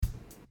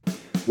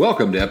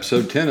Welcome to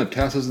episode 10 of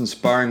TASS's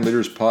Inspiring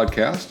Leaders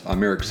podcast.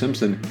 I'm Eric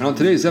Simpson, and on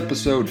today's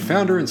episode,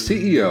 founder and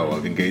CEO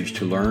of Engage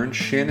to Learn,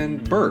 Shannon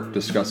Burke,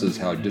 discusses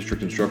how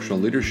district instructional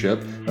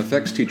leadership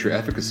affects teacher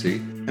efficacy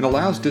and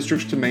allows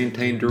districts to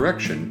maintain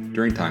direction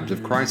during times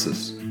of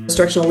crisis.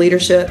 Instructional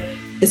leadership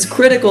is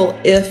critical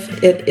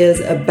if it is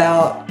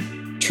about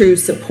true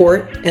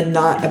support and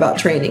not about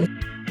training.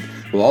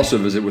 We'll also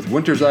visit with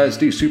Winters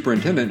ISD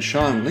Superintendent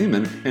Sean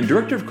Lehman and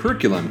Director of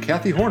Curriculum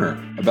Kathy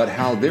Horner about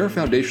how their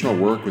foundational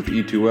work with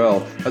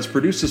E2L has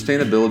produced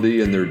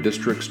sustainability in their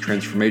district's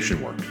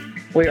transformation work.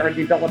 We are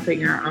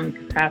developing our own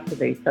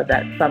capacity so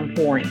that at some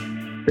point,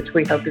 which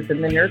we hope is in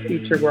the near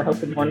future, we're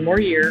hoping one more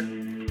year,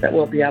 that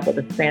we'll be able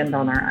to stand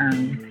on our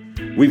own.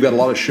 We've got a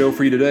lot of show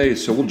for you today,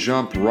 so we'll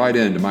jump right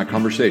into my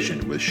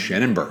conversation with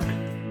Shannon Burke.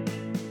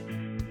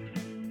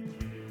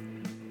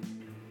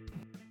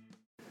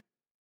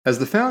 As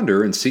the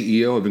founder and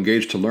CEO of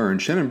Engage to Learn,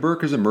 Shannon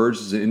Burke has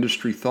emerged as an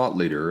industry thought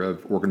leader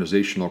of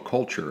organizational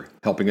culture,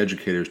 helping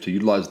educators to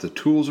utilize the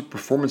tools of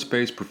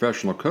performance-based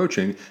professional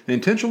coaching and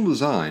intentional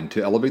design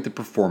to elevate the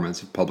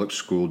performance of public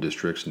school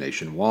districts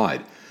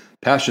nationwide.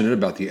 Passionate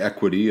about the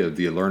equity of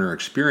the learner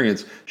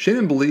experience,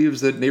 Shannon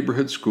believes that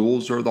neighborhood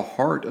schools are the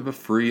heart of a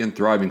free and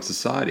thriving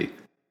society.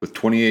 With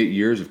 28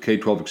 years of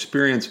K-12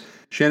 experience,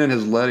 Shannon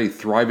has led a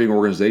thriving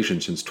organization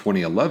since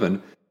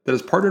 2011 that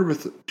has partnered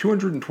with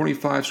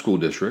 225 school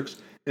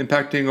districts,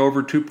 impacting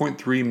over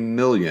 2.3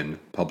 million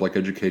public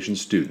education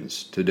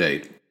students to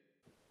date.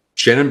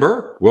 Shannon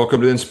Burke,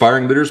 welcome to the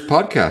Inspiring Leaders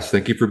podcast.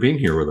 Thank you for being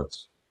here with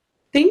us.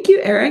 Thank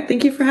you, Eric.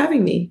 Thank you for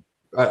having me.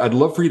 I'd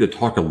love for you to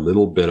talk a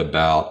little bit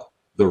about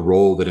the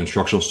role that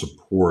instructional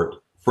support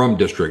from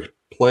district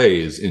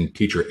plays in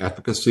teacher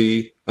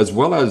efficacy, as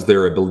well as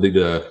their ability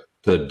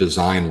to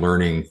design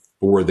learning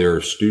for their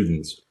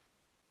students.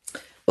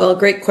 Well,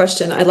 great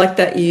question. I like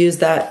that you use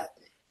that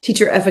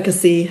teacher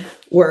efficacy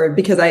word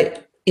because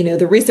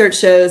the research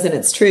shows, and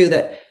it's true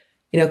that,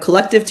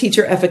 collective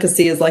teacher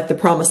efficacy is like the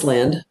promised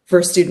land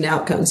for student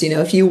outcomes.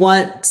 If you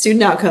want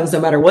student outcomes, no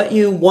matter what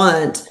you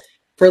want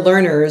for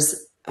learners,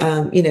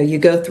 you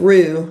go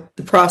through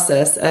the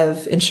process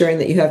of ensuring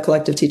that you have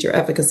collective teacher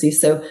efficacy.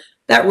 So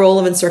that role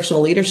of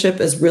instructional leadership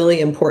is really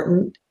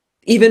important.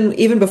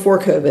 Even before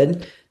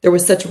COVID, there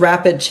was such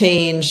rapid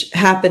change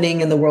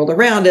happening in the world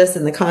around us,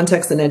 in the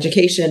context in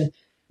education,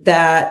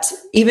 that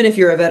even if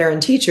you're a veteran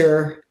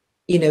teacher,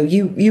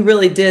 you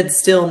really did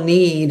still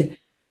need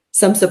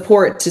some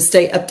support to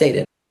stay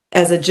updated.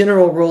 As a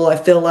general rule, I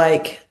feel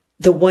like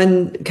the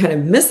one kind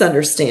of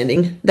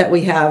misunderstanding that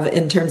we have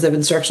in terms of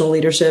instructional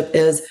leadership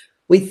is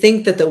we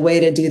think that the way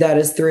to do that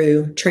is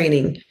through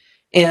training.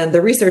 And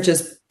the research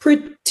is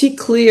pretty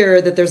clear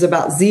that there's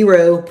about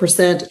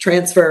 0%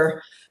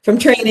 transfer from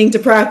training to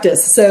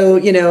practice. So,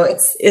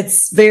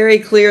 it's very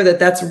clear that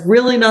that's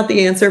really not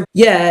the answer.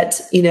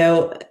 Yet,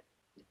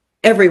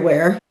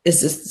 everywhere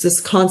is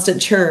this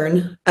constant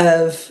churn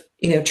of,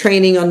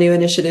 training on new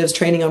initiatives,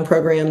 training on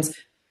programs,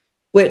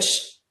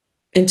 which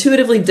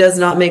intuitively does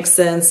not make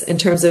sense in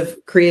terms of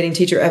creating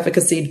teacher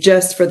efficacy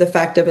just for the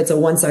fact of it's a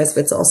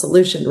one-size-fits-all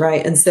solution,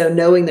 right? And so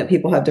knowing that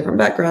people have different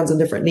backgrounds and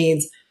different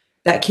needs,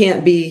 that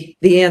can't be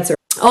the answer.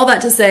 All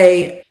that to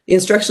say, the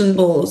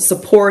instructional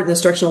support and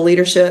instructional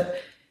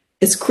leadership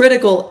is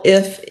critical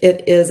if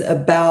it is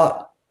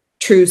about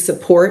true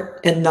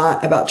support and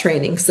not about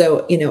training.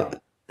 So,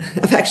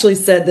 I've actually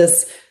said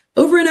this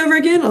over and over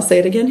again. I'll say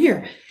it again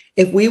here.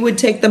 If we would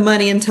take the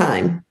money and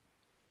time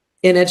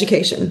in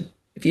education,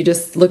 if you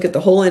just look at the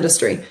whole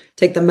industry,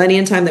 take the money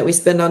and time that we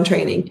spend on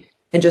training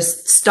and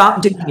just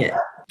stop doing it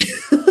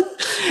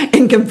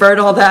and convert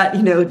all that,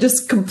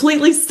 just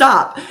completely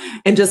stop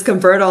and just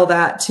convert all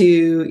that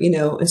to,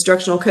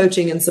 instructional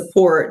coaching and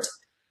support,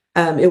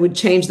 it would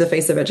change the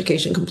face of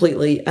education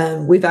completely.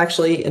 We've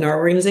actually, in our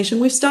organization,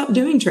 we've stopped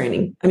doing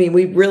training.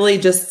 We really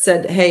just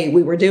said, hey,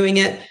 we were doing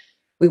it.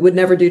 We would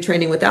never do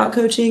training without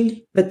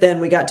coaching. But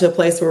then we got to a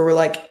place where we're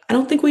like, I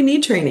don't think we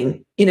need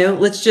training.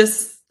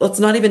 Let's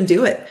not even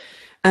do it.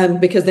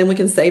 Because then we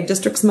can save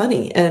districts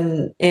money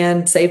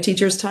and save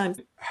teachers time.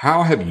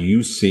 How have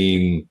you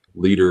seen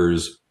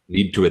leaders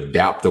need to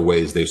adapt the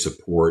ways they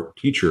support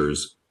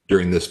teachers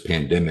during this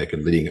pandemic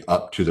and leading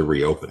up to the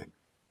reopening?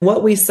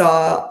 What we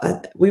saw,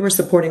 we were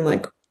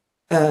supporting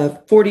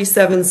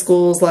 47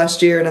 schools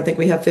last year, and I think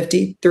we have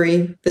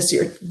 53 this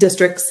year,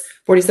 districts,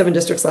 47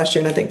 districts last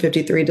year, and I think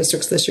 53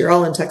 districts this year,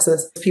 all in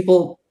Texas.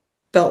 People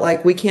felt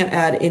like we can't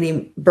add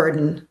any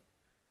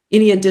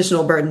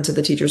additional burden to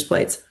the teachers'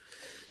 plates.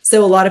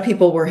 So a lot of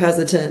people were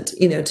hesitant,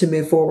 to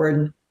move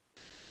forward,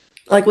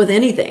 like with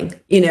anything,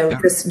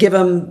 just give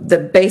them the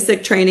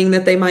basic training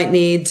that they might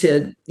need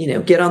to,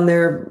 get on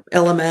their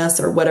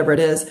LMS or whatever it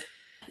is.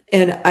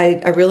 And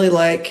I really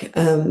like,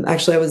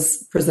 actually, I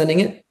was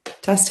presenting at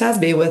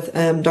TASB with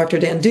Dr.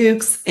 Dan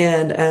Dukes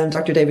and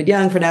Dr. David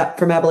Young from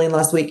Abilene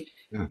last week.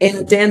 Yeah.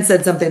 And Dan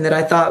said something that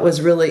I thought was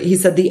he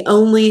said, the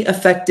only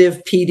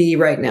effective PD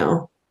right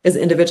now is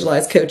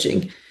individualized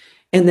coaching.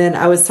 And then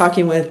I was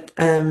talking with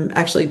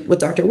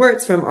Dr.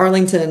 Wirtz from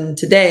Arlington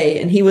today,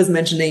 and he was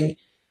mentioning,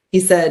 he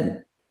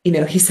said,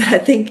 he said, I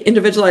think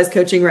individualized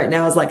coaching right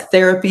now is like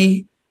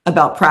therapy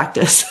about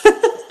practice.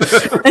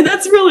 And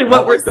that's really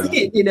what we're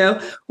seeing,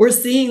 we're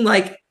seeing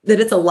like that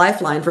it's a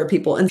lifeline for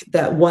people. And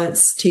that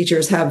once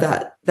teachers have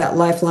that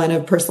lifeline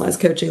of personalized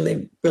coaching,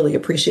 they really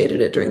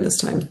appreciated it during this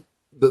time.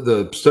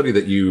 The study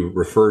that you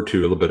referred to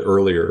a little bit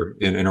earlier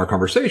in our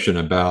conversation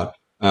about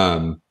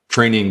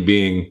training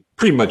being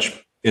pretty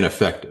much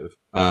ineffective.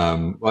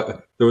 There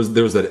was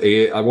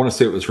that I want to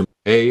say it was from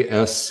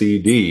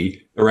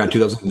ASCD around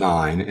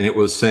 2009, and it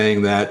was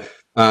saying that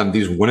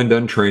these one and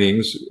done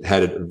trainings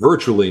had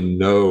virtually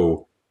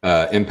no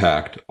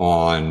impact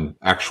on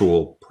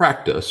actual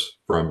practice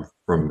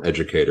from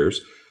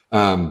educators.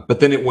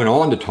 But then it went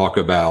on to talk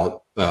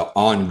about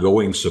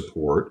ongoing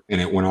support, and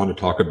it went on to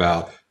talk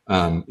about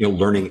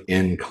learning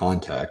in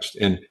context.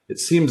 And it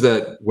seems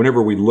that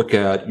whenever we look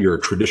at your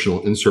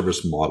traditional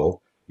in-service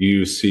model,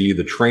 you see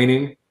the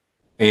training,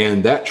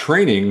 and that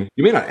training,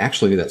 you may not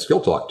actually need that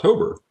skill till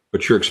October,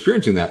 but you're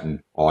experiencing that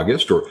in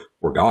August or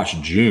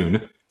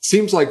June.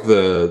 Seems like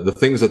the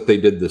things that they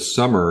did this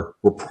summer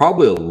were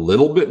probably a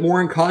little bit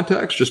more in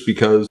context, just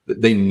because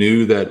they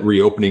knew that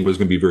reopening was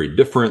going to be very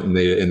different, and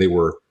they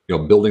were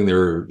building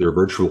their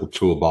virtual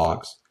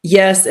toolbox.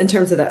 Yes, in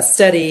terms of that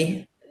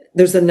study,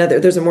 there's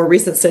a more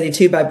recent study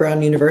too by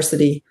Brown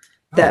University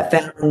that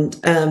found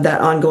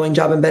that ongoing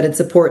job embedded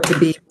support to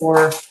be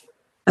more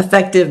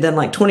effective than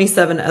like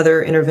 27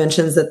 other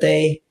interventions that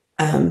they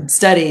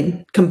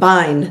studied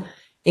combined,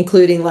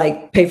 including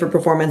like pay for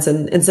performance.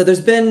 And so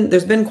there's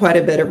been quite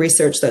a bit of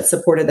research that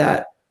supported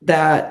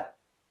that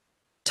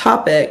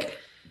topic.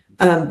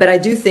 But I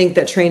do think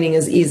that training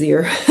is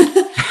easier,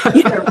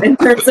 in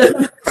terms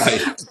of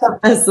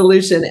a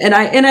solution. And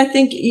I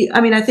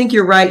think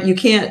you're right. You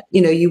can't,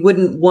 you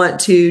wouldn't want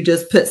to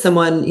just put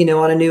someone,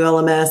 on a new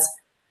LMS,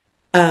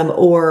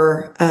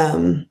 or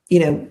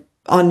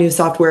on new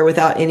software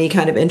without any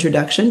kind of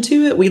introduction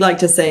to it. We like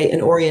to say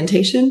an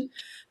orientation.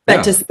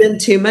 But to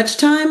spend too much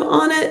time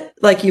on it,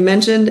 like you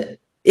mentioned,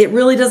 it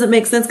really doesn't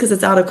make sense because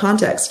it's out of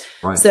context.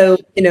 Right. So,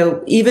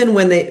 even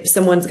when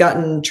someone's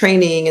gotten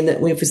training, and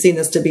that we've seen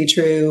this to be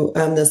true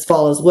this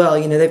fall as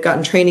well, they've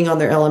gotten training on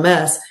their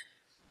LMS.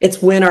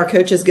 It's when our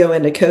coaches go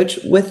in to coach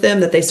with them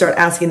that they start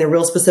asking the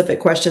real specific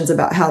questions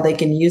about how they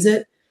can use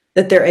it,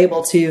 that they're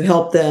able to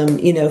help them,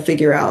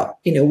 figure out,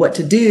 what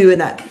to do.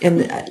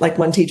 And like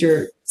one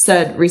teacher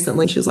said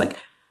recently, she was like,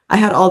 I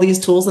had all these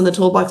tools in the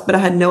toolbox, but I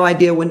had no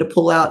idea when to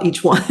pull out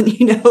each one,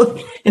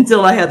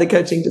 until I had the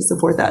coaching to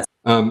support that.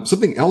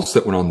 Something else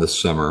that went on this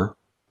summer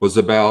was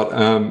about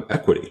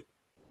equity,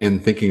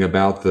 and thinking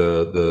about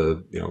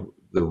the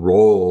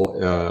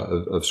role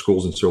of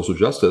schools in social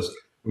justice.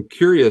 I'm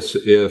curious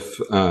if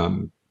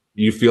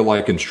you feel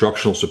like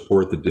instructional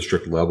support at the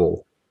district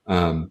level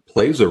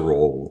plays a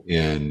role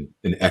in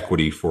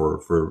equity for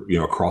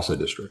across a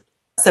district.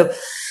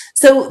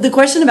 So the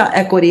question about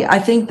equity, I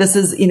think this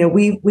is,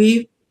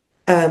 we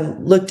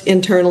looked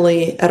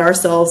internally at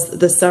ourselves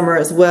this summer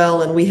as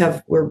well. And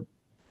we're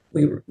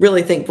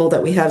really thankful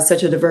that we have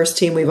such a diverse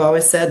team. We've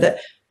always said that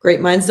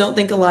great minds don't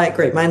think alike,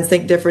 great minds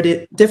think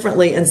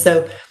differently. And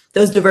so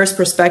those diverse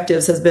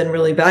perspectives has been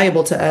really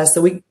valuable to us.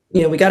 So we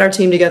got our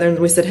team together and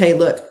we said, hey,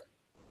 look,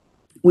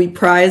 we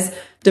prize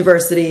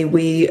diversity.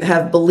 We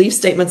have belief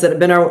statements that have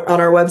been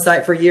on our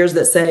website for years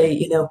that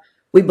say,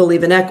 we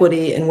believe in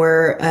equity,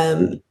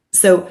 and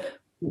so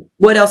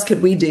what else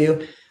could we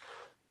do?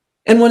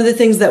 And one of the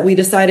things that we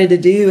decided to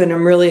do, and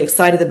I'm really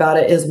excited about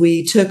it, is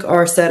we took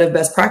our set of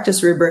best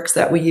practice rubrics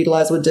that we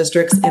utilize with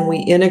districts, and we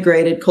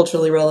integrated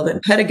culturally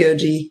relevant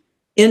pedagogy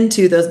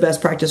into those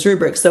best practice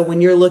rubrics. So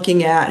when you're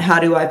looking at how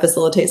do I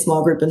facilitate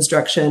small group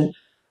instruction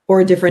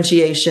or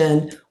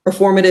differentiation or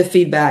formative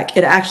feedback,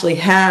 it actually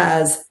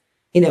has,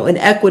 an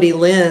equity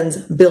lens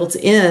built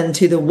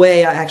into the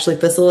way I actually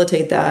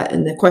facilitate that,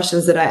 and the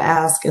questions that I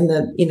ask, and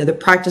the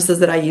practices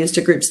that I use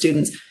to group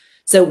students.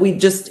 So we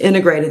just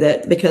integrated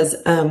it because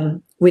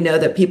we know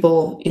that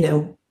people,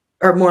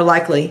 are more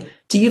likely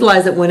to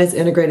utilize it when it's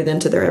integrated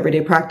into their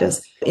everyday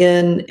practice.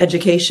 In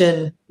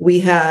education,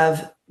 we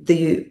have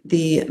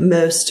the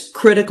most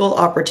critical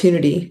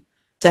opportunity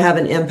to have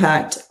an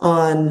impact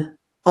on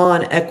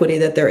equity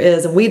that there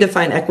is. And we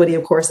define equity,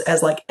 of course,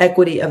 as like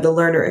equity of the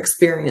learner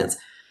experience.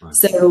 Right.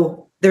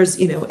 So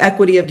there's,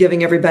 equity of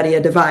giving everybody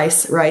a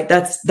device, right?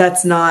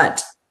 That's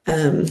not,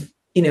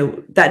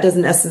 that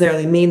doesn't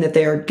necessarily mean that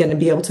they are going to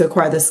be able to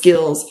acquire the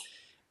skills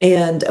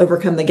and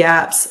overcome the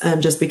gaps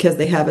just because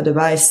they have a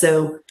device.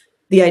 So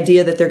the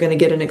idea that they're going to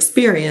get an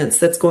experience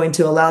that's going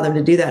to allow them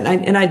to do that.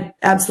 And I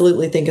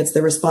absolutely think it's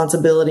the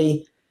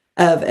responsibility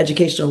of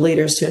educational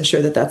leaders to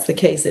ensure that that's the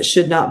case. It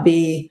should not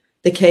be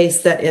the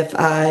case that if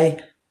I,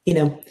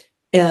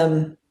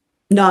 am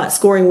not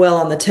scoring well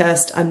on the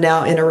test, I'm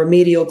now in a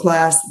remedial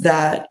class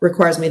that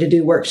requires me to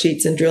do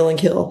worksheets and drill and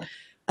kill.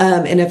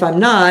 And if I'm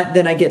not,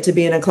 then I get to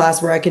be in a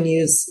class where I can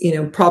use,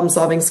 problem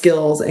solving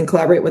skills and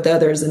collaborate with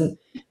others and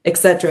et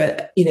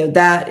cetera.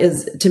 That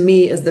is, to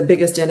me, is the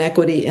biggest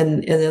inequity.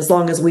 And as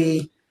long as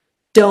we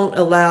don't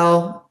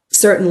allow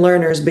certain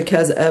learners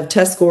because of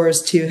test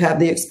scores to have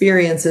the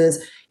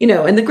experiences,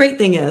 and the great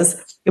thing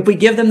is if we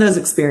give them those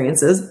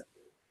experiences,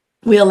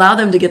 we allow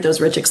them to get those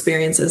rich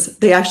experiences,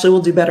 they actually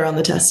will do better on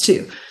the test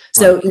too.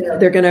 So,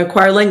 they're going to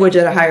acquire language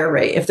at a higher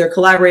rate. If they're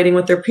collaborating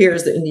with their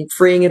peers and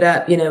freeing it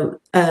up,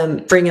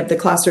 freeing up the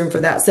classroom for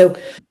that. So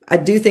I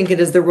do think it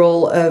is the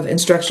role of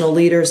instructional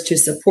leaders to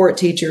support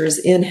teachers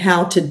in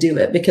how to do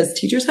it, because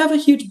teachers have a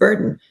huge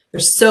burden.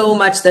 There's so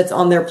much that's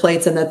on their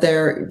plates and that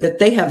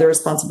they have the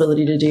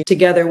responsibility to do.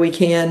 Together, we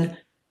can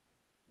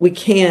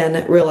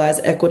realize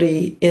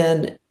equity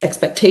in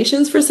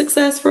expectations for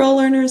success for all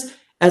learners,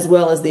 as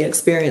well as the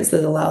experience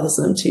that allows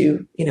them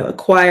to,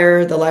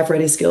 acquire the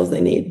life-ready skills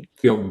they need.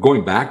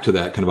 Going back to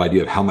that kind of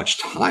idea of how much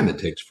time it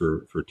takes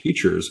for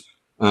teachers,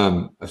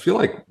 I feel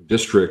like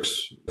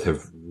districts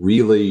have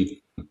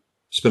really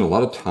spent a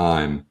lot of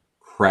time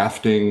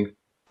crafting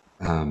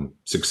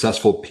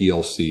successful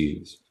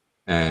PLCs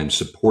and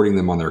supporting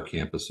them on their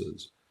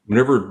campuses.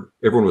 Whenever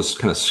everyone was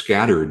kind of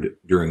scattered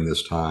during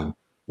this time,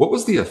 what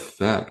was the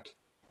effect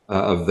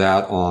of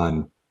that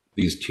on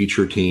these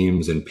teacher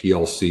teams and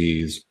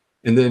PLCs?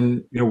 And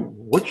then,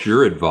 what's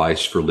your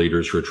advice for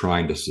leaders who are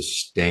trying to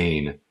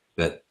sustain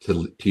that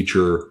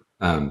teacher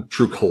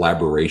true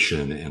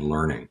collaboration and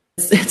learning?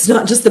 It's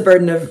not just the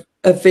burden of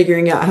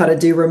figuring out how to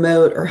do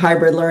remote or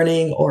hybrid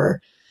learning or,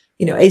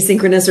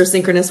 asynchronous or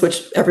synchronous,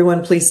 which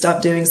everyone please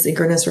stop doing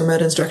synchronous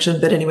remote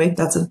instruction. But anyway,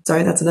 that's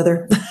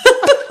another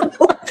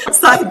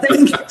side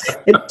thing.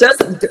 It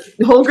doesn't,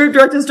 whole group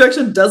direct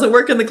instruction doesn't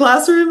work in the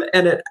classroom,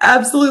 and it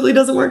absolutely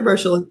doesn't work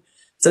virtually.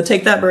 So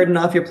take that burden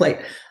off your plate.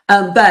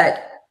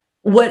 But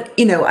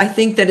I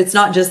think that it's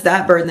not just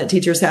that burden that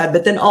teachers had,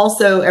 but then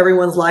also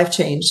everyone's life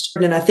changed.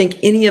 And I think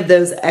any of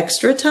those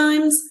extra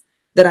times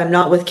that I'm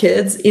not with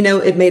kids,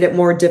 it made it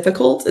more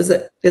difficult is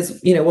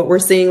what we're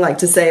seeing, like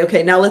to say,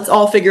 okay, now let's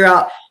all figure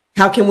out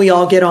how can we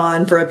all get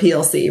on for a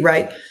PLC,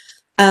 right?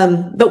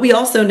 But we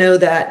also know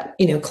that,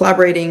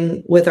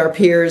 collaborating with our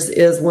peers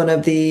is one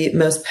of the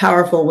most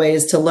powerful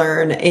ways to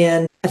learn.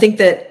 And I think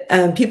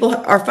that people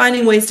are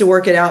finding ways to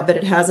work it out, but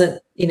it hasn't,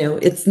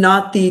 it's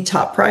not the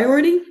top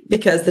priority,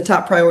 because the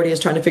top priority is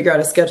trying to figure out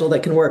a schedule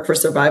that can work for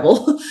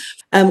survival.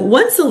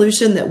 One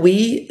solution that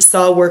we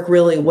saw work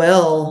really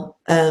well,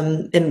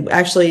 and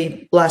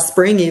actually last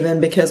spring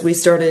even, because we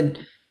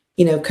started,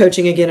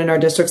 coaching again in our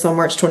districts on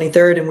March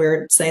 23rd, and we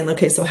were saying,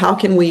 okay, so how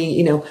can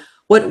we,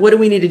 what do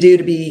we need to do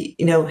to be,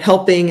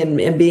 helping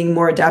and being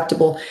more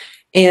adaptable?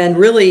 And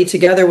really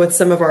together with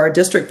some of our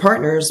district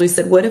partners, we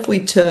said, what if we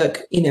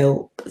took,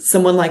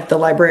 someone like the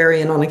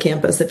librarian on a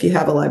campus, if you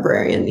have a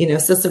librarian,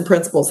 assistant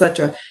principal, et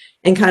cetera,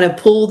 and kind of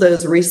pull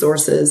those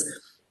resources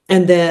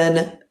and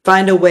then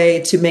find a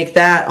way to make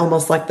that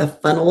almost like the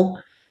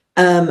funnel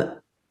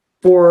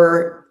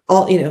for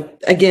all,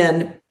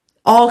 again,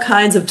 all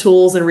kinds of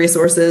tools and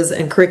resources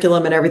and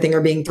curriculum and everything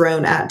are being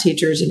thrown at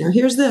teachers.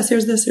 Here's this,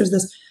 here's this, here's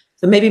this.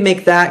 So maybe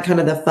make that kind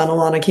of the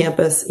funnel on a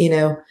campus,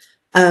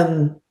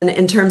 and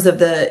in terms of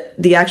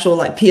the actual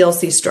like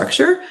PLC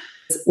structure,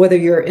 whether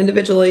you're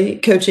individually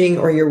coaching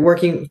or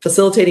you're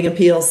facilitating a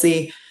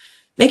PLC,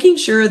 making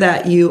sure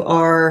that you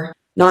are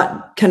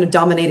not kind of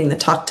dominating the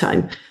talk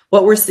time.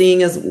 What we're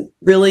seeing is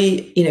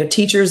really,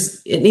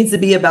 teachers, it needs to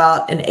be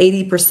about an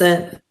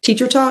 80%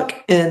 teacher talk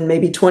and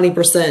maybe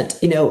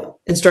 20%,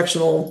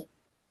 instructional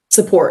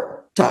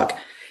support talk.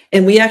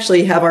 And we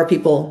actually have our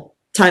people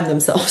time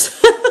themselves.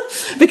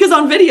 Because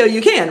on video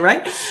you can,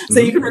 right? So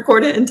you can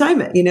record it and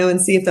time it,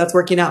 and see if that's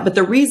working out. But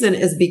the reason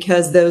is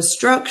because those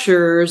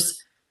structures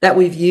that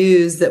we've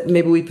used, that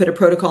maybe we put a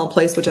protocol in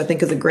place, which I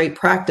think is a great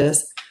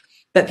practice,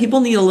 but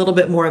people need a little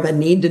bit more of a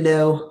need to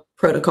know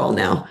protocol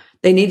now.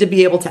 They need to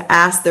be able to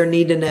ask their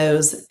need to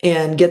knows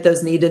and get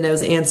those need to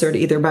knows answered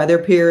either by their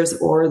peers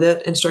or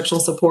the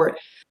instructional support.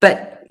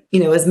 But,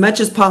 as much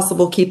as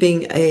possible,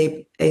 keeping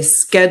a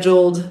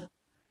scheduled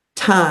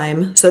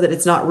time so that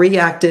it's not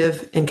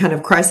reactive and kind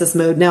of crisis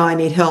mode. Now I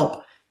need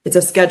help. It's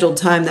a scheduled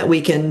time that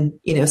we can,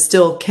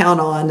 still count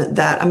on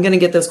that I'm going to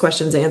get those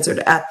questions answered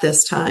at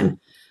this time.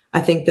 I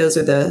think those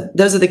are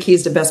the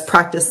keys to best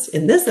practice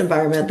in this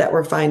environment that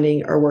we're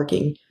finding are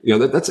working.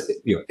 That's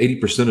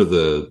 80% of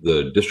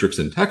the districts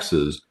in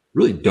Texas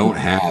really don't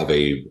have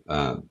a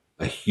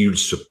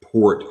huge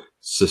support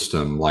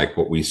system like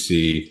what we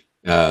see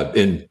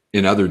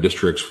in other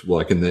districts,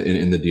 like in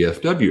the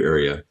DFW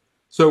area.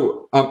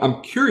 So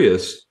I'm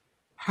curious,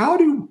 how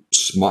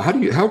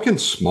can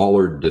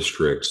smaller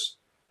districts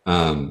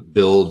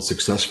build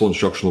successful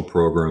instructional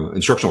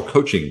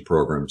coaching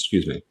programs,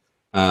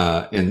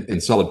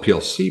 and solid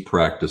PLC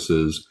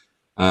practices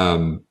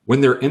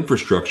when their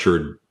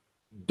infrastructure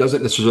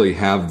doesn't necessarily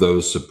have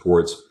those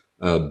supports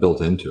built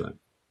into it?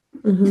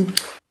 Mm-hmm.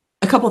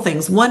 A couple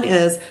things. One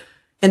is,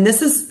 and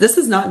this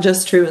is not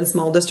just true in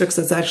small districts,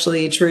 it's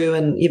actually true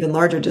in even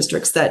larger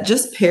districts, that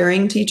just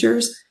pairing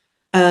teachers,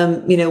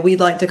 we'd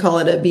like to call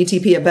it a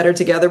BTP, a Better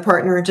Together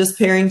partner, just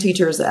pairing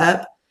teachers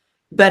up.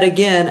 But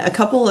again, a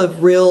couple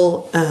of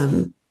real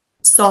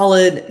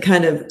solid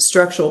kind of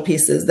structural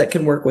pieces that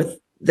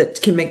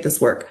can make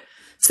this work.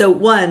 So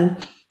one,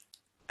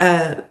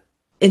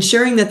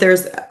 ensuring that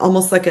there's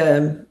almost like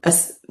a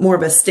more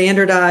of a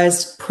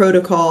standardized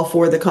protocol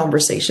for the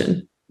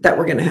conversation. that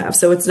we're going to have.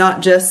 So it's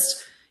not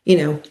just,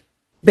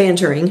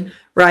 bantering,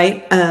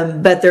 right?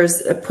 But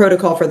there's a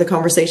protocol for the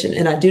conversation.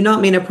 And I do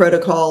not mean a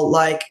protocol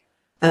like,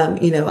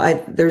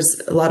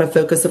 there's a lot of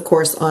focus, of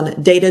course,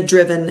 on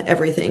data-driven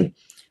everything.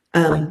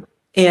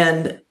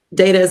 And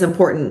data is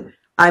important.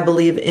 I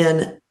believe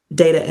in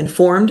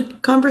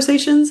data-informed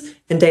conversations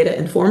and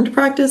data-informed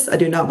practice. I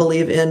do not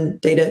believe in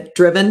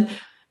data-driven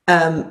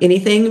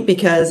anything,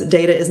 because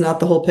data is not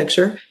the whole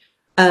picture.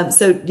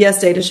 So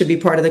yes, data should be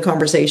part of the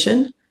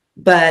conversation.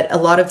 But a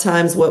lot of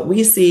times what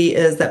we see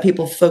is that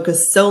people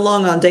focus so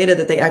long on data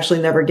that they actually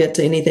never get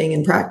to anything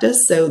in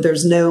practice. So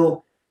there's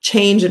no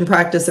change in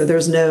practice, or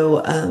there's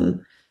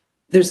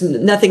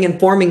nothing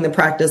informing the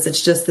practice.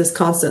 It's just this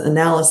constant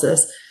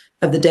analysis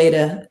of the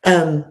data.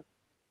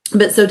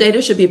 But so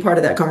data should be part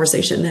of that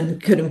conversation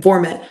and could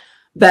inform it.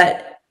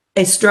 But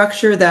a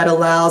structure that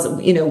allows,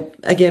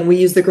 again, we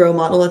use the GROW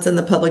model. It's in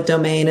the public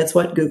domain. It's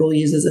what Google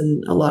uses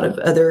and a lot of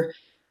other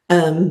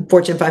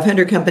Fortune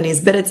 500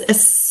 companies, but it's a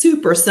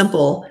super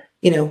simple,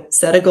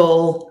 set a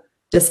goal,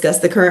 discuss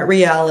the current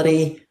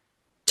reality,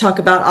 talk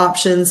about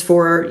options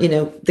for,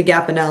 the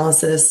gap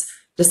analysis,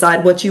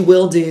 decide what you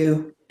will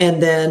do,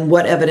 and then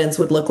what evidence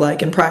would look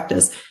like in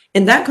practice.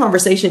 And that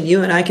conversation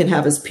you and I can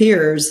have as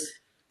peers,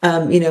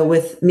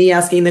 with me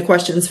asking the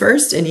questions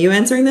first and you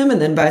answering them,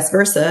 and then vice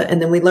versa.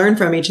 And then we learn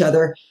from each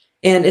other.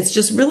 And it's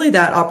just really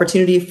that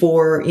opportunity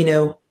for,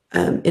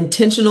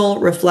 intentional,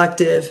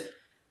 reflective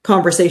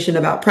conversation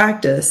about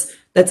practice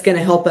that's going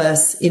to help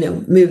us,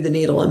 move the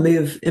needle and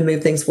move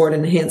things forward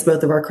and enhance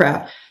both of our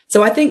craft.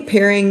 So I think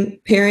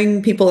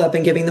pairing people up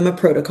and giving them a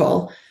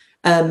protocol,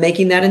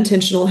 making that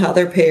intentional how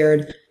they're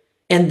paired.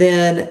 And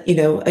then,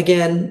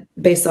 again,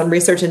 based on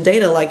research and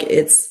data, like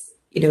it's,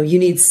 you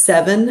need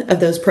 7 of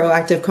those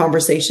proactive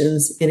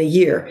conversations in a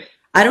year.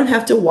 I don't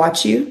have to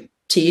watch you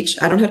teach.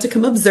 I don't have to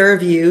come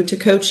observe you to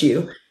coach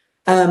you.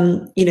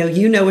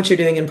 You know what you're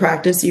doing in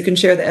practice. You can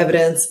share the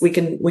evidence. We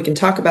can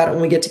talk about it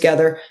when we get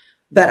together,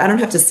 but I don't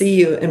have to see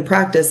you in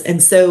practice.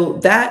 And so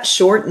that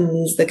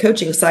shortens the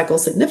coaching cycle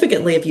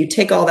significantly if you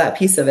take all that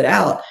piece of it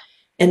out.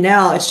 And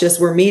now it's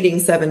just, we're meeting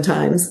 7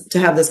 times to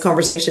have this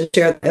conversation,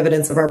 share the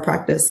evidence of our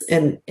practice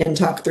and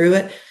talk through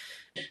it.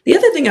 The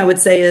other thing I would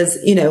say is,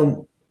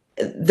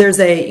 there's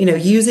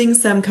using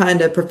some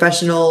kind of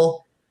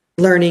professional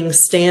learning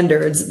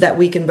standards that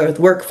we can both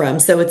work from.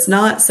 So it's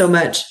not so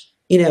much,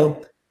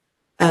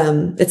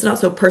 it's not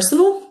so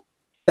personal,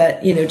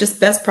 but,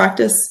 just best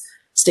practice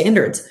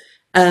standards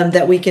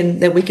that we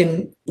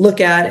can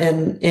look at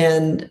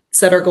and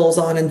set our goals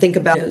on and think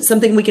about,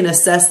 something we can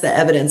assess the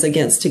evidence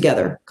against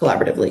together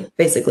collaboratively,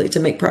 basically, to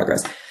make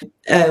progress.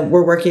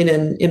 We're working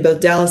in both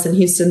Dallas and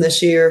Houston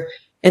this year,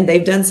 and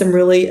they've done some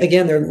really,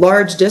 again, they're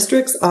large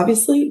districts,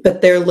 obviously,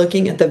 but they're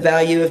looking at the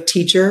value of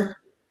teacher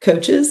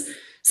coaches.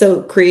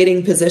 So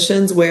creating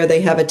positions where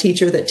they have a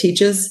teacher that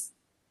teaches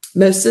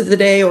most of the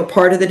day or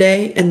part of the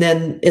day, and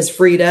then is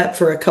freed up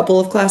for a couple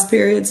of class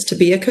periods to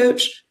be a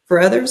coach for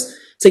others.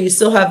 So you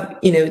still have,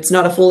 it's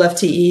not a full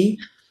FTE,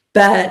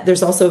 but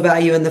there's also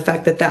value in the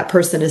fact that that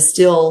person is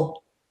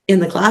still in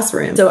the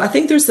classroom. So I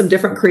think there's some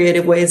different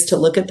creative ways to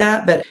look at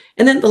that.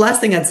 And then the last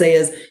thing I'd say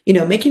is,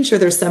 making sure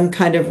there's some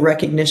kind of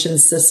recognition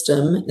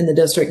system in the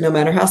district, no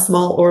matter how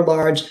small or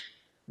large,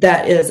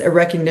 that is a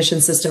recognition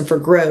system for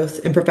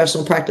growth in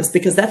professional practice,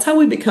 because that's how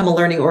we become a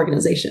learning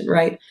organization,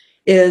 right?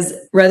 Is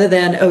rather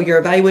than, you're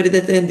evaluated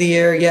at the end of the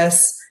year,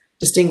 yes,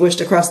 distinguished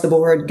across the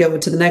board, go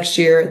to the next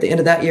year, at the end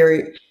of that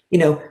year,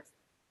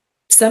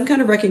 some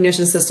kind of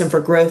recognition system for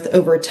growth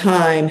over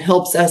time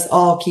helps us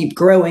all keep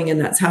growing.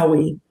 And that's how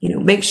we,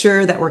 make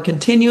sure that we're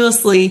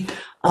continuously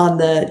on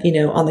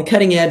the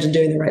cutting edge and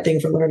doing the right thing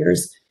for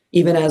learners,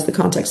 even as the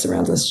context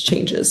around us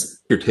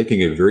changes. You're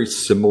taking a very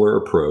similar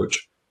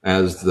approach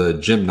as the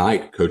Jim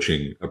Knight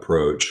coaching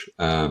approach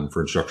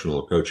for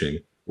instructional coaching,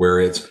 where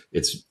it's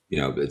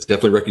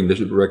definitely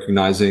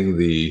recognizing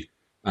the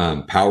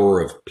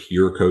power of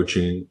peer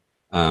coaching,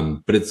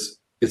 but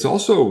it's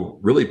also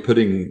really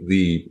putting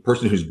the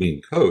person who's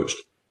being coached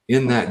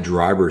in that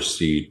driver's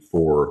seat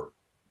for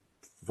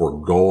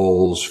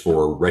goals,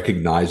 for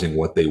recognizing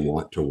what they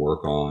want to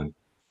work on.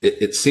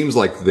 It seems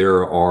like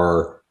there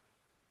are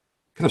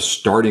kind of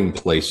starting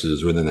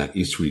places within that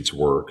eSuites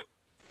work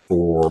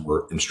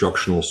for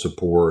instructional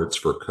supports,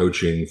 for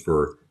coaching,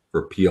 for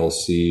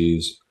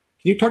PLCs.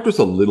 Can you talk to us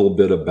a little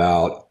bit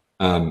about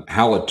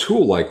how a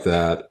tool like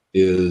that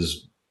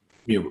is,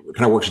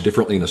 kind of works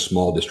differently in a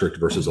small district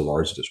versus a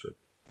large district?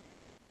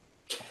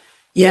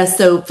 Yeah,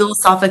 so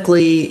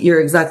philosophically,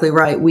 you're exactly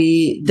right.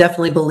 We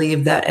definitely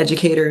believe that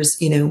educators,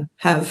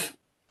 have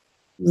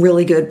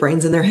really good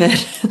brains in their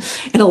head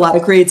and a lot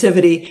of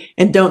creativity,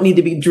 and don't need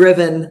to be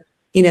driven,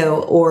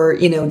 or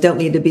don't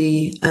need to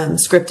be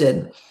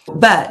scripted.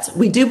 But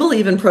we do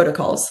believe in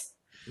protocols.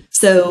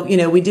 So,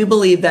 we do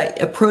believe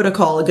that a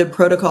good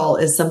protocol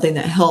is something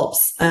that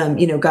helps,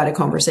 guide a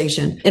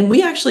conversation. And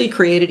we actually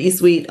created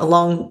eSuite a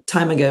long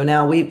time ago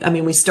now.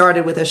 We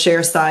started with a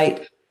share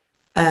site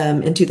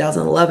in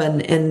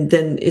 2011. And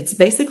then it's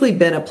basically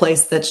been a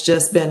place that's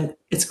just been,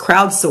 it's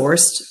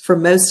crowdsourced for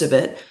most of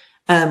it.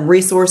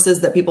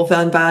 resources that people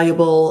found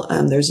valuable.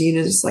 There's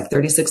units like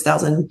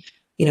 36,000,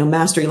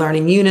 mastery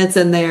learning units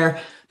in there.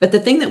 But the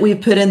thing that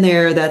we've put in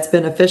there that's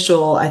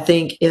beneficial, I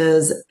think,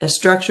 is a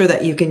structure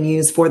that you can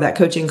use for that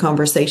coaching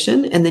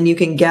conversation. And then you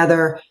can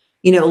gather,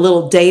 a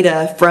little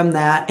data from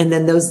that. And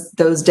then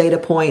those data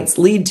points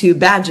lead to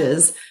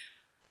badges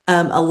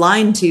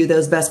aligned to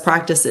those best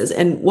practices.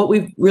 And what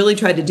we've really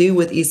tried to do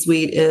with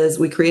eSuite is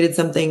we created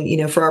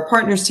something, for our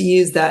partners to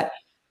use that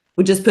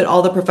we just put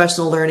all the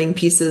professional learning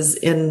pieces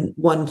in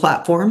one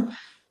platform.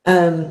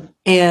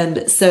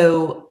 And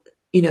so,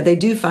 they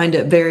do find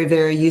it very,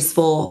 very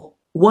useful.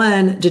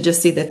 One, to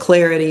just see the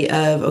clarity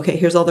of, okay,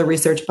 here's all the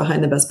research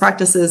behind the best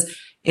practices,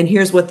 and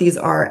here's what these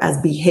are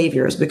as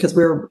behaviors, because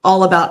we're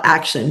all about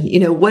action.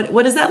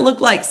 What does that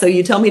look like? So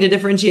you tell me to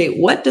differentiate,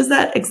 what does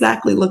that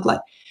exactly look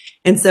like?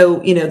 And so,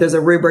 there's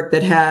a rubric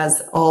that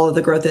has all of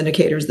the growth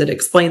indicators that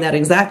explain that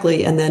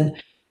exactly. And then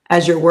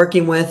as you're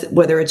working with,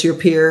 whether it's your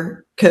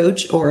peer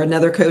coach or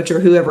another coach or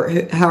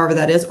however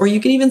that is, or you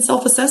can even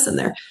self-assess in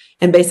there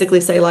and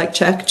basically say like,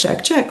 check,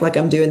 check, check, like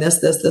I'm doing this,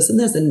 this, this, and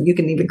this. And you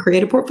can even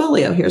create a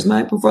portfolio. Here's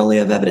my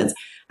portfolio of evidence.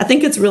 I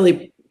think it's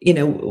really,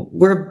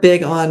 we're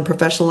big on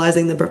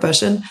professionalizing the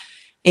profession.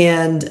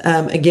 And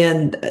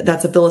again,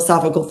 that's a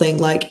philosophical thing,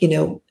 like,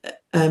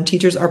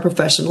 teachers are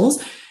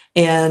professionals.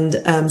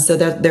 And so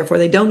therefore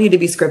they don't need to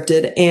be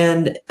scripted,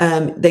 and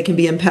they can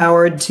be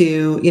empowered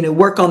to,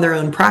 work on their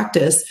own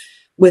practice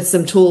with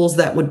some tools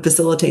that would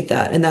facilitate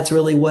that. And that's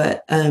really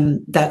what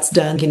that's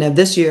done.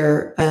 This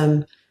year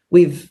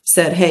we've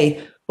said,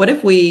 hey, what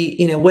if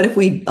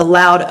we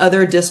allowed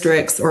other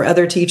districts or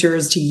other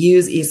teachers to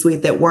use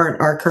eSuite that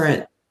weren't our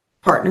current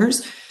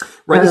partners?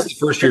 Right. This is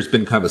the first year it's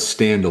been kind of a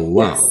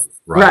standalone. Yes.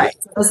 Right.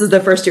 This is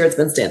the first year it's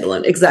been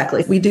standalone.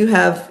 Exactly. We do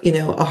have,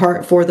 a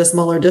heart for the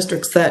smaller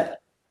districts that,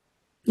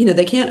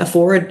 they can't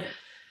afford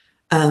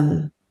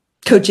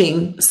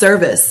coaching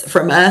service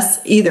from us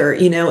either,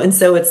 and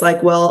so it's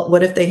like, well,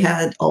 what if they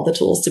had all the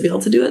tools to be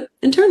able to do it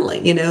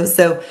internally,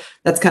 so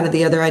that's kind of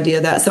the other idea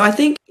of that. So I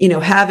think,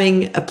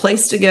 having a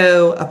place to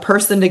go, a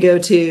person to go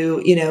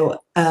to,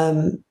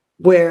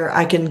 where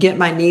I can get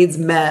my needs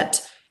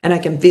met and I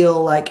can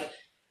feel like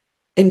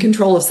in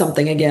control of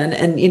something again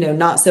and,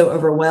 not so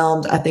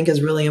overwhelmed, I think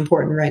is really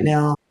important right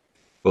now.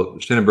 Well,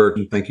 Shannon Burke,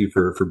 thank you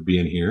for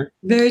being here.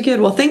 Very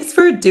good. Well, thanks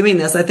for doing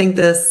this. I think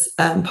this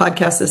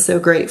podcast is so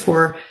great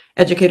for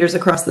educators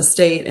across the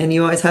state, and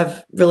you always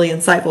have really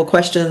insightful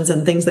questions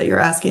and things that you're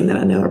asking that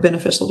I know are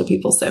beneficial to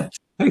people. So,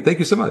 hey, thank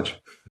you so much.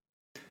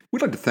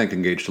 We'd like to thank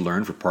Engage to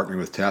Learn for partnering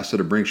with TASA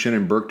to bring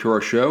Shannon Burke to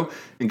our show.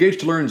 Engage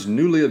to Learn's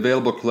newly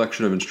available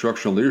collection of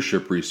instructional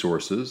leadership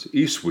resources,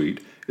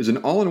 eSuite, is an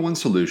all-in-one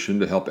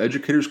solution to help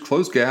educators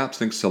close gaps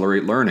and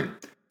accelerate learning.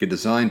 Get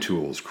design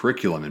tools,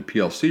 curriculum and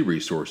PLC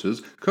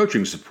resources,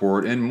 coaching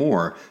support, and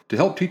more to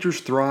help teachers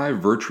thrive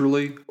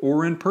virtually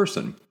or in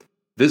person.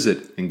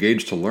 Visit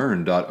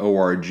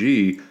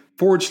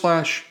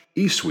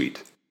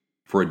engagetolearn.org/eSuite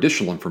for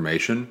additional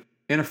information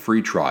and a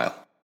free trial.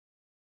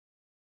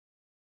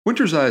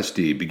 Winters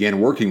ISD began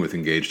working with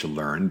Engage to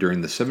Learn during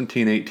the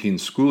 17-18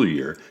 school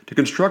year to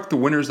construct the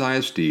Winters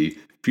ISD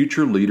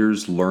Future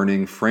Leaders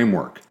Learning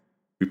Framework.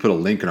 We put a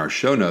link in our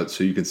show notes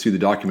so you can see the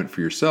document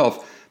for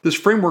yourself. This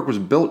framework was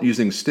built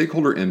using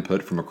stakeholder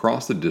input from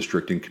across the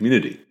district and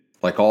community.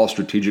 Like all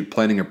strategic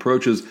planning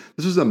approaches,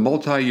 this is a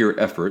multi-year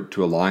effort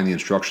to align the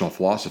instructional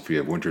philosophy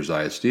of Winters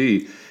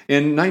ISD,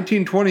 and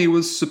 1920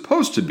 was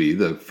supposed to be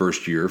the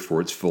first year for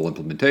its full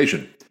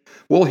implementation.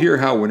 We'll hear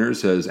how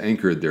Winters has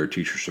anchored their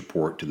teacher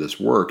support to this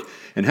work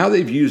and how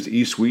they've used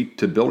eSuite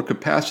to build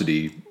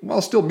capacity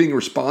while still being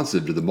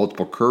responsive to the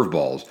multiple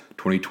curveballs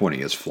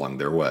 2020 has flung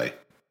their way.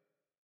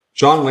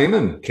 Sean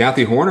Lehman,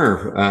 Kathy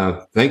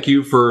Horner, thank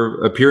you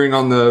for appearing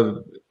on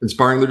the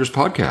Inspiring Leaders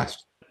podcast.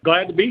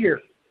 Glad to be here.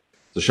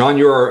 So, Sean,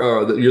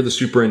 you're the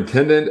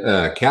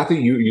superintendent. Kathy,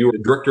 you're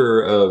the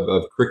director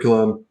of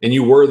curriculum, and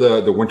you were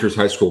the Winters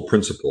High School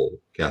principal.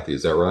 Kathy,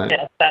 is that right?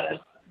 Yes,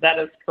 that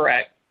is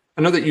correct.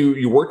 I know that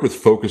you worked with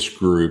focus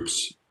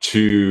groups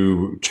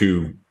to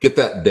get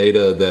that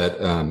data that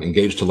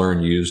Engage to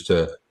Learn used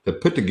to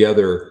put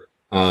together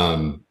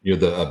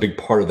a big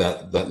part of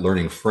that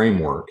learning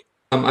framework.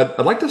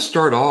 I'd like to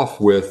start off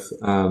with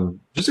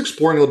just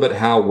exploring a little bit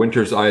how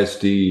Winters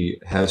ISD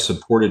has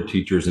supported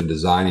teachers in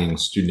designing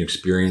student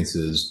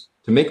experiences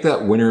to make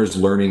that Winters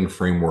learning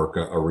framework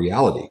a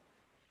reality.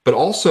 But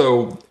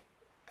also,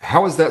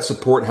 how has that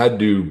support had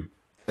to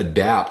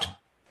adapt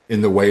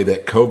in the way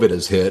that COVID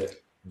has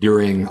hit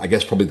during, I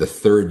guess, probably the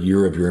third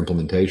year of your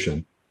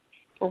implementation?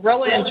 Well,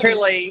 really and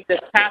truly, this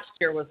past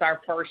year was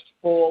our first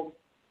full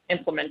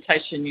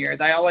implementation year.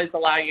 They always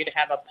allow you to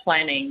have a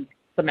planning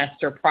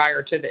semester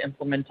prior to the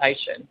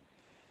implementation.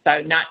 So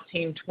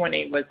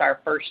 1920 was our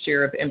first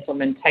year of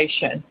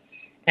implementation.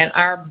 And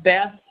our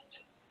best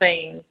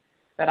thing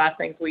that I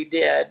think we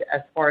did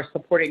as far as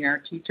supporting our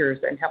teachers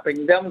and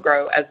helping them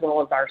grow as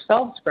well as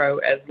ourselves grow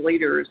as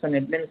leaders and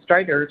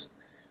administrators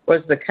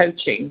was the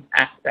coaching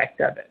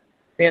aspect of it.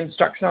 The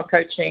instructional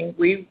coaching,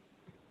 we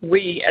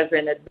as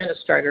an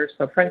administrators,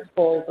 so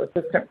principals,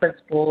 assistant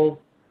principals,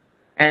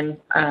 and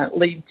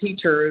lead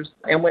teachers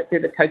and went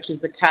through the Coaches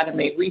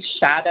Academy, we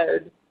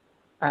shadowed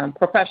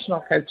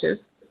professional coaches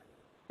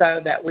so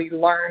that we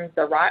learned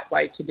the right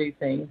way to do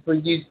things. We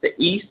used the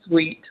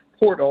eSuite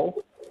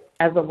portal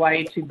as a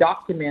way to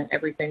document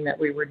everything that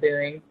we were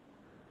doing.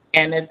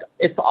 And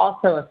it's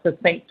also a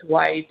succinct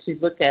way to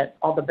look at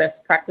all the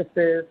best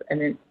practices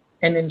and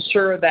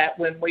ensure that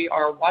when we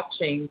are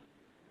watching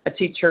a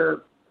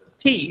teacher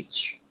teach,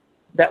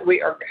 that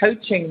we are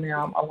coaching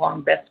them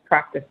along best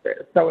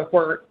practices. So if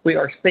we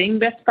are seeing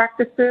best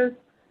practices,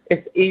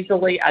 it's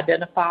easily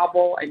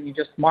identifiable and you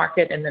just mark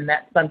it, and then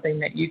that's something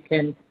that you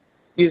can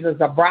use as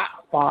a bright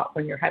spot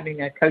when you're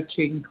having a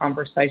coaching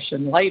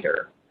conversation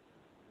later.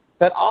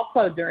 But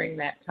also during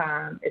that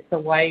time, it's a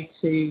way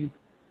to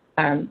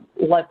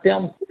let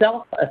them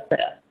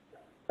self-assess.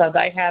 So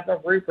they have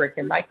a rubric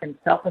and they can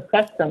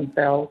self-assess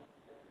themselves,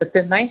 but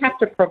then they have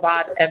to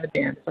provide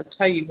evidence or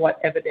tell you what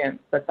evidence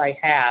that they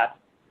have.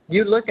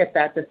 You look at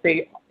that to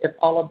see if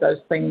all of those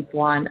things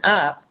line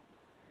up,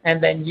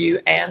 and then you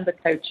and the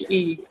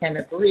coachee can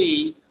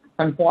agree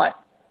on what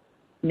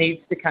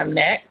needs to come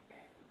next,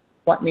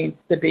 what needs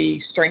to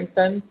be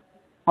strengthened,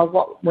 or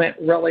what went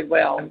really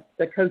well.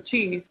 The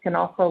coachees can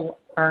also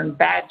earn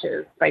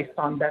badges based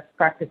on best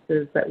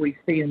practices that we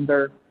see in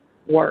their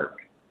work.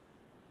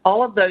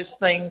 All of those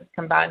things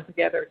combine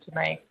together to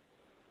make,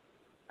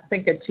 I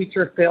think, a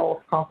teacher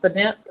feel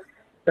confident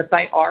that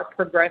they are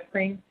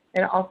progressing,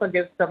 and it also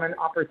gives them an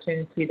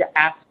opportunity to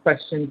ask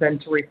questions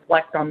and to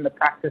reflect on the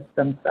practice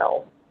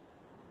themselves.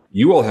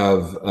 You all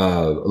have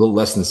a little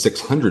less than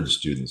 600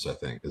 students, I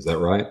think. Is that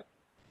right?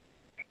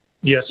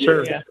 Yes,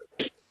 sir. Yeah.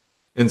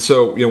 And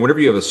so, whenever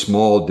you have a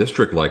small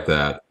district like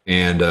that,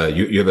 and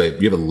you have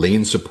a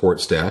lean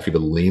support staff, you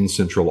have a lean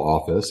central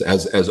office,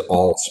 as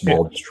all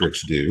small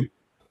districts do.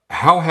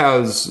 How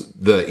has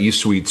the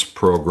eSuites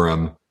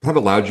program kind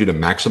of allowed you to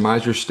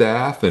maximize your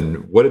staff,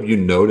 and what have you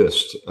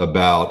noticed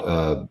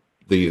about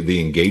the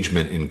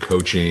engagement in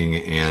coaching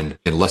and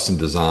lesson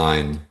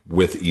design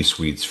with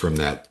eSuites from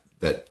that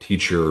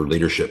teacher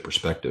leadership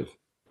perspective?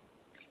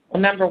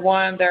 Well, number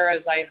one, there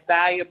is a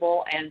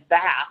valuable and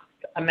vast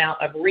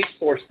amount of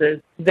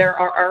resources. There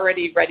are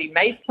already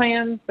ready-made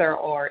plans, there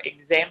are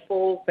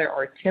examples, there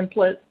are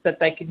templates that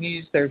they can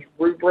use, there's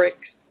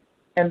rubrics,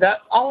 and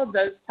all of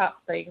those type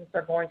things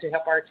are going to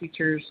help our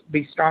teachers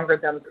be stronger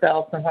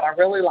themselves. And what I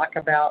really like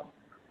about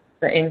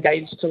the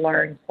Engage to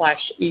Learn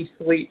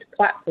 /eSuite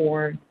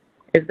platform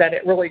is that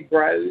it really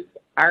grows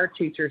our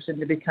teachers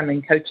into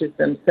becoming coaches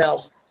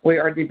themselves. We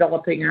are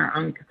developing our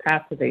own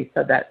capacity,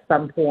 so that at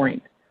some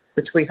point,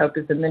 which we hope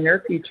is in the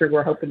near future,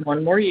 we're hoping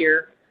one more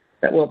year,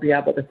 that we'll be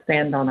able to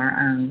stand on our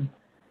own.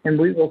 And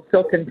we will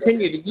still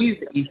continue to use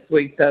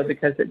eSuite, though,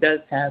 because it does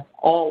have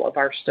all of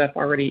our stuff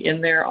already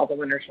in there, all the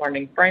Winners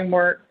Learning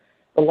Framework,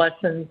 the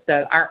lessons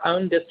that our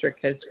own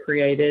district has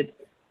created.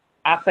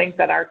 I think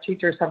that our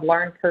teachers have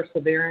learned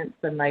perseverance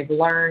and they've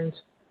learned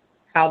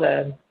how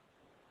to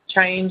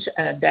change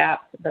and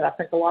adapt, but I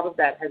think a lot of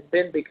that has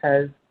been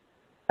because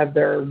of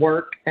their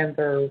work and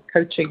their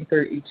coaching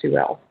through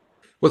E2L.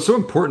 Well, it's so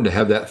important to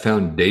have that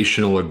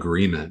foundational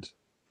agreement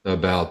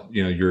about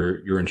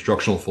your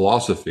instructional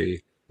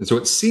philosophy, and so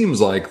it seems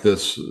like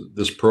this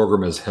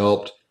program has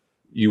helped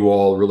you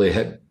all really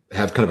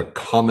have kind of a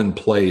common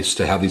place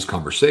to have these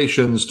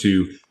conversations,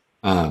 to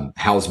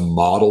house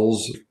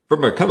models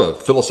from a kind of a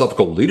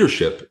philosophical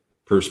leadership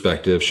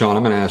perspective. Sean,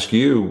 I'm going to ask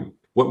you,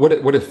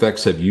 what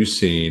effects have you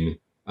seen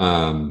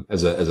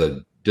as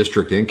a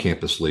district and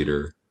campus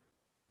leader?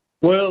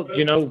 Well,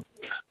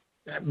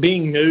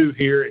 being new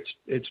here,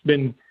 it's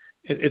been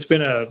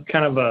a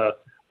kind of a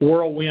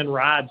whirlwind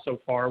ride so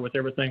far with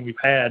everything we've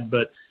had.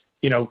 But,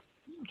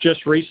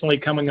 just recently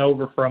coming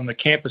over from the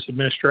campus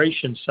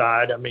administration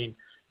side, I mean,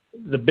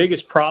 the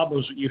biggest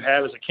problems that you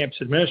have as a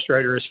campus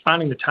administrator is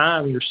finding the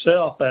time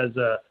yourself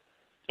to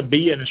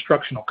be an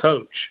instructional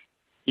coach,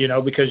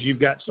 because you've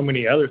got so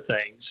many other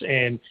things,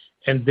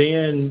 and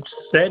then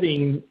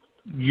setting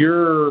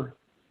your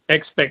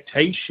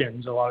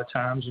expectations a lot of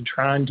times and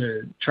trying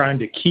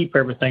to keep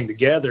everything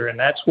together. And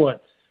that's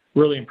what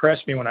really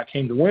impressed me when I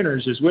came to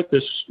Winners, is with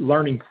this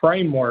learning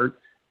framework,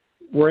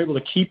 we're able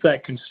to keep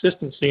that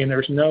consistency, and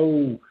there's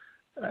no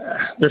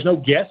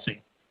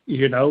guessing. They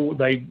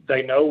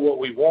know what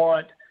we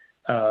want.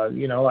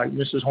 Like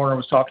Mrs. Horner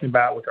was talking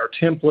about with our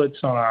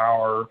templates on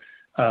our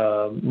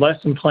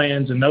lesson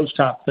plans and those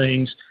type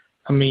things.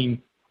 I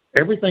mean,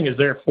 everything is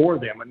there for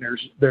them, and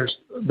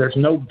there's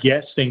no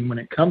guessing when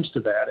it comes to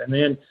that. And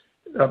then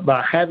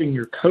by having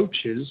your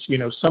coaches,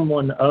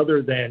 someone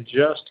other than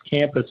just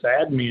campus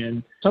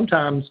admin,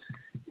 sometimes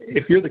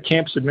if you're the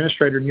campus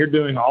administrator and you're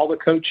doing all the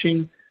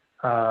coaching,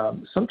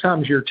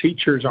 sometimes your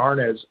teachers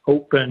aren't as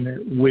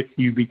open with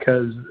you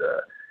because,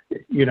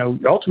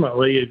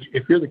 ultimately,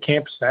 if you're the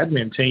campus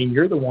admin team,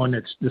 you're the one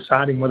that's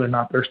deciding whether or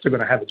not they're still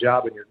going to have a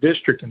job in your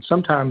district. And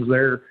sometimes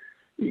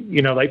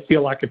they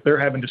feel like if they're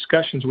having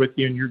discussions with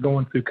you and you're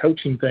going through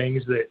coaching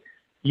things, that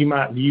you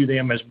might view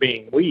them as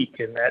being weak.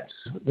 And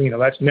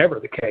that's never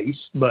the case,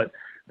 but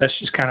that's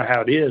just kind of how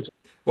it is.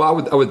 Well,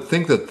 I would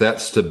think that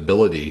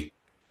stability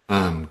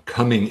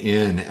coming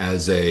in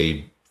as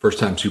a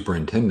first-time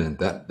superintendent,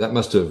 that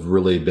must have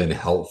really been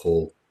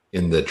helpful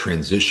in the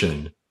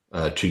transition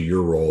to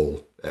your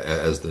role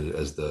as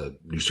the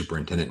new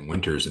superintendent in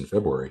Winters in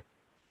February.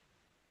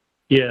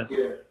 Yeah.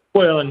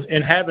 Well,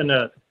 and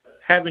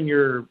having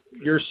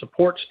your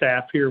support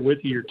staff here with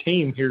you, your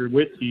team here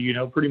with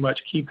you, pretty much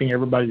keeping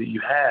everybody that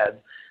you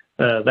had,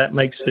 that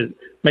makes the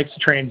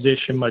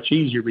transition much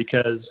easier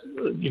because,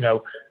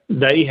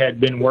 they had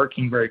been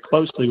working very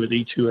closely with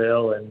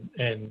E2L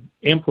and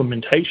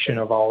implementation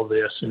of all of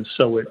this. And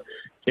so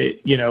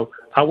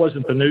I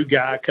wasn't the new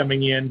guy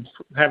coming in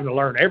having to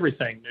learn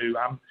everything new.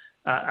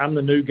 I'm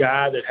the new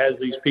guy that has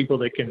these people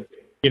that can,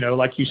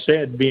 like you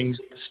said, being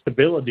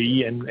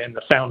stability and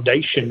the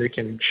foundation that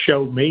can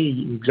show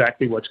me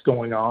exactly what's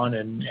going on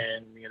and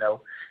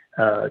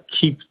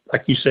keep,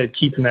 like you said,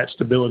 keeping that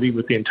stability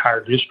with the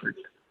entire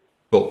district.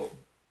 Well,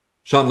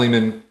 Sean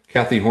Lehman,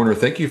 Kathy Horner,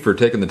 thank you for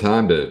taking the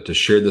time to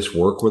share this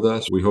work with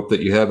us. We hope that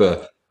you have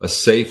a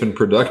safe and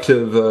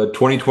productive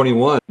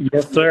 2021.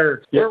 Yes,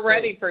 sir. We're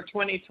ready for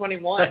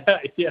 2021.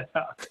 Yeah.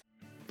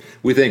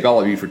 We thank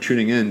all of you for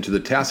tuning in to the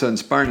TASA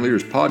Inspiring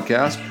Leaders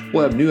podcast.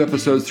 We'll have new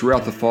episodes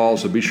throughout the fall,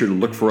 so be sure to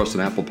look for us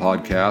on Apple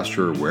Podcasts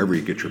or wherever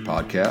you get your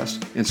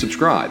podcasts and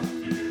subscribe.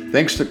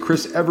 Thanks to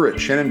Chris Everett,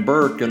 Shannon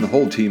Burke, and the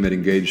whole team at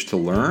Engage to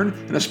Learn,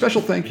 and a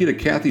special thank you to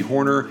Kathy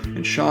Horner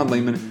and Sean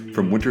Lehman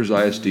from Winters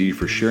ISD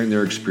for sharing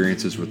their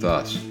experiences with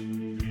us.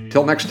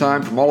 Till next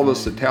time, from all of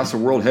us at TASA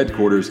World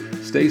Headquarters,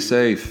 stay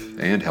safe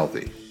and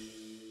healthy.